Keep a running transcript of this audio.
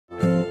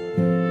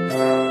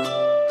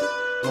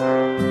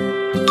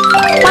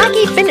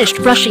Quacky finished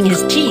brushing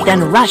his teeth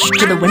and rushed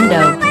to the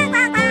window.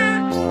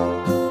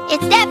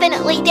 It's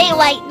definitely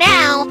daylight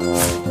now.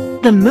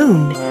 The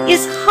moon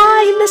is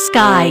high in the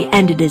sky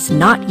and it is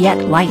not yet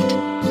light.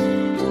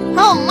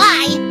 Oh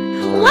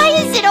my! Why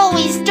is it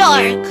always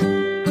dark?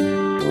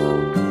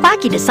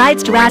 Quacky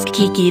decides to ask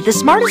Kiki, the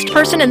smartest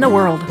person in the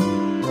world.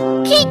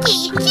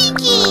 Kiki!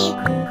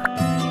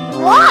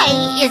 Why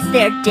is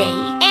there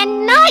day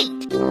and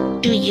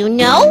night? Do you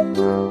know?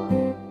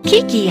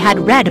 Kiki had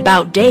read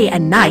about day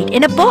and night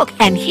in a book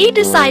and he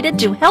decided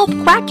to help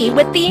Quacky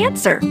with the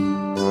answer.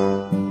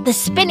 The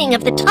spinning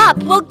of the top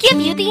will give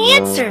you the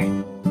answer.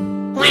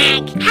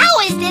 Quack! How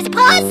is this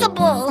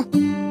possible?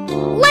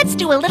 Let's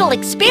do a little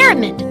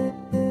experiment.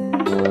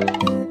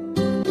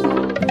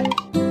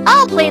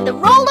 I'll play the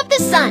role of the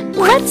sun.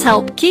 Let's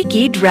help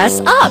Kiki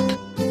dress up.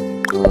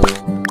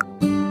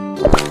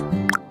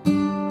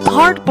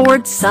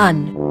 Cardboard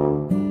sun.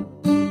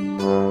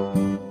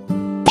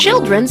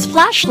 Children's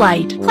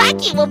flashlight.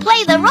 Quacky will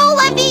play the role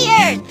of the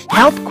earth.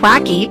 Help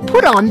Quacky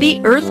put on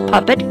the Earth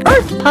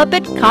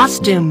Puppet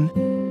costume.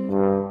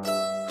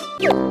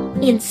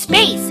 In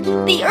space,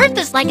 the earth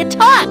is like a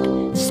top,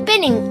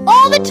 spinning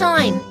all the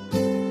time.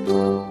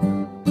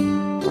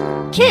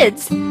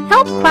 Kids,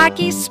 help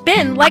Quacky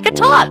spin like a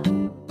top.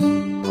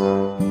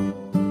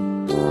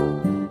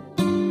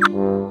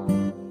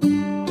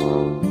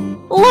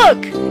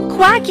 Look,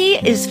 Quacky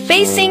is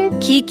facing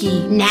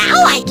Kiki.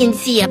 Now I can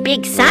see a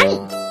big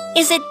sun.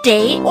 Is it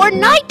day or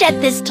night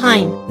at this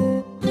time?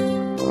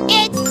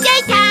 It's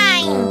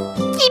daytime!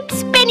 Keep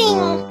spinning!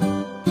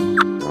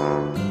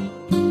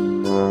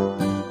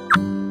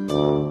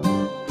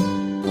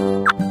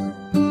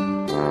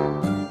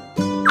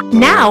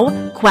 Now,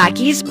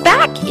 Quacky's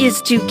back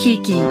is to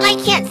Kiki. I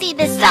can't see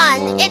the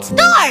sun. It's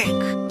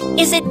dark.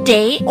 Is it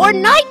day or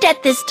night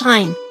at this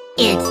time?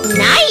 It's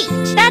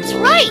night. That's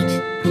right.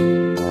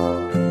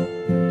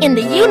 In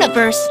the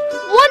universe,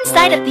 one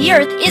side of the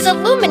Earth is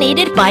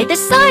illuminated by the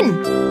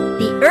sun.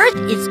 The Earth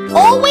is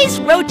always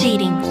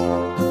rotating.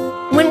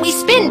 When we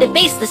spin to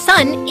face the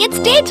sun, it's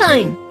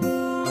daytime.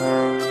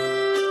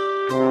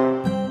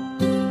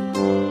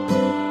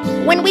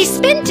 When we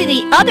spin to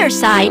the other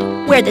side,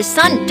 where the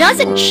sun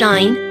doesn't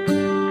shine,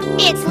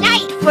 it's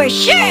night for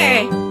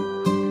sure.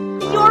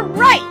 You're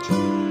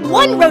right.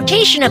 One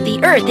rotation of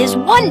the Earth is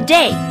one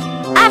day.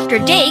 After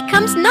day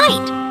comes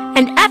night,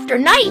 and after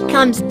night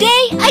comes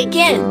day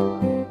again.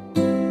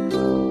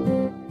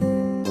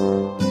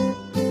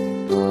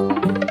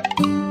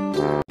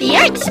 The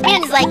Earth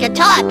spins like a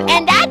top,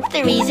 and that's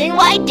the reason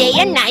why day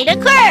and night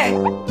occur.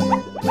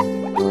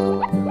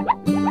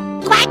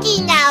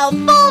 Quacky now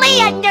fully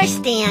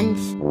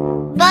understands.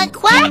 But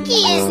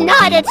Quacky is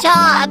not a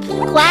top.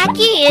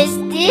 Quacky is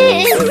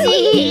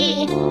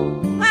dizzy.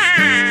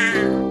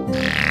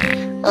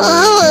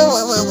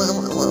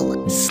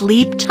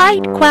 Sleep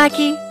tight,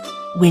 Quacky.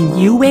 When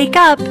you wake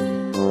up,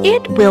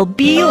 it will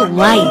be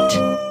light.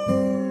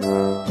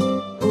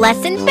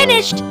 Lesson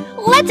finished.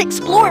 Let's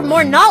explore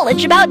more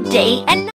knowledge about day and night.